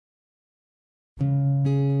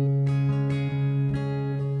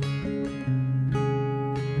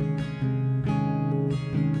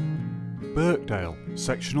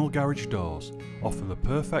sectional garage doors offer the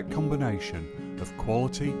perfect combination of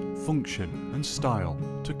quality, function and style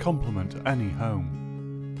to complement any home.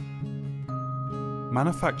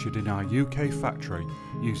 Manufactured in our UK factory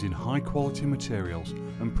using high quality materials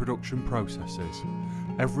and production processes,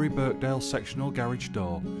 every Birkdale sectional garage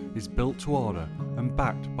door is built to order and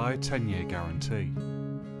backed by a 10-year guarantee.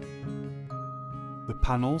 The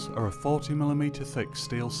panels are a 40mm thick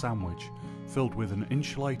steel sandwich filled with an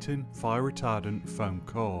insulating, fire retardant foam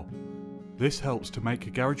core. This helps to make a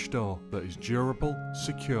garage door that is durable,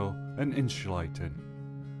 secure and insulating.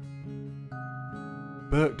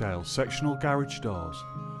 Birkdale sectional garage doors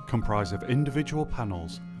comprise of individual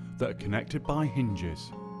panels that are connected by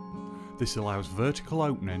hinges. This allows vertical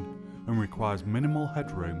opening and requires minimal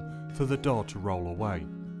headroom for the door to roll away.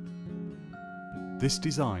 This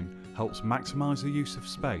design helps maximise the use of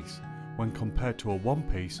space when compared to a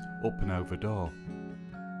one-piece up and over door.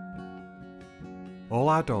 All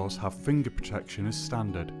our doors have finger protection as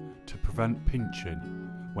standard to prevent pinching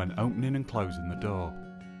when opening and closing the door.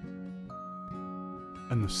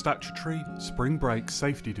 And the statutory spring brake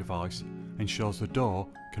safety device ensures the door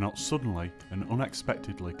cannot suddenly and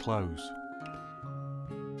unexpectedly close.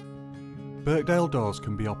 Birkdale doors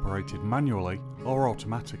can be operated manually or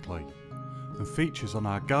automatically, and features on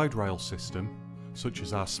our guide rail system, such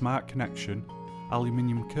as our smart connection,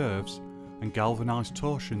 aluminium curves and galvanised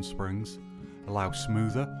torsion springs, allow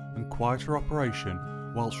smoother and quieter operation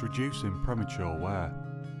whilst reducing premature wear.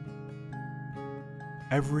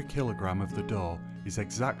 Every kilogram of the door is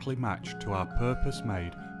exactly matched to our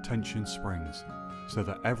purpose-made tension springs, so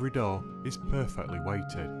that every door is perfectly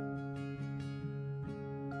weighted.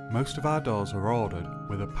 Most of our doors are ordered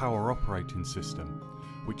with a power operating system,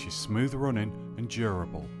 which is smooth running and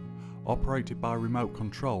durable, operated by remote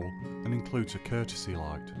control and includes a courtesy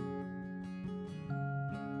light.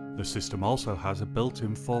 The system also has a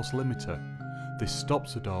built-in force limiter. This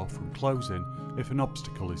stops the door from closing if an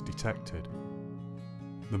obstacle is detected.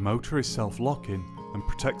 The motor is self-locking and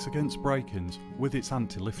protects against break-ins with its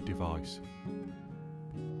anti-lift device.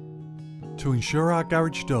 To ensure our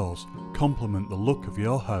garage doors complement the look of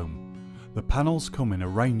your home, the panels come in a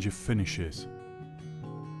range of finishes.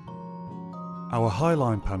 Our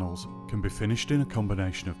Highline panels can be finished in a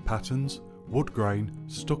combination of patterns, wood grain,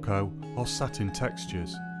 stucco or satin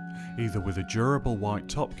textures, either with a durable white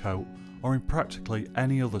top coat or in practically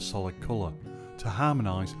any other solid colour, to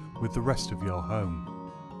harmonise with the rest of your home.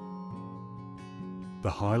 The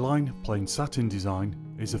Highline plain satin design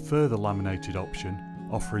is a further laminated option,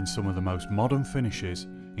 offering some of the most modern finishes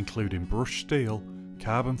including brushed steel,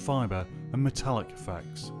 carbon fibre and metallic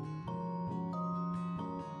effects.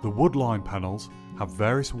 The Woodline panels have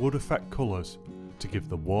various wood effect colours to give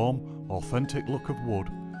the warm, authentic look of wood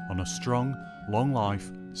on a strong, long-life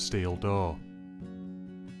steel door.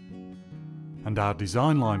 And our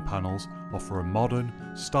Design Line panels offer a modern,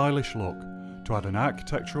 stylish look to add an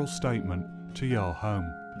architectural statement to your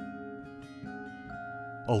home.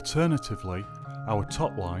 Alternatively, our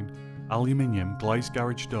top line, aluminium glazed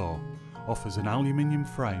garage door, offers an aluminium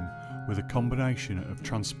frame with a combination of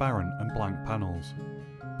transparent and blank panels.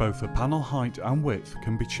 Both the panel height and width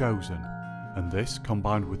can be chosen, and this,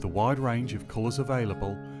 combined with the wide range of colours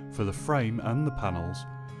available for the frame and the panels,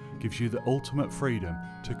 gives you the ultimate freedom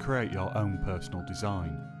to create your own personal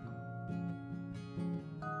design.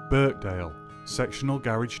 Birkdale sectional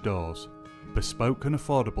garage doors, bespoke and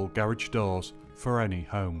affordable garage doors for any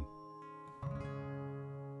home.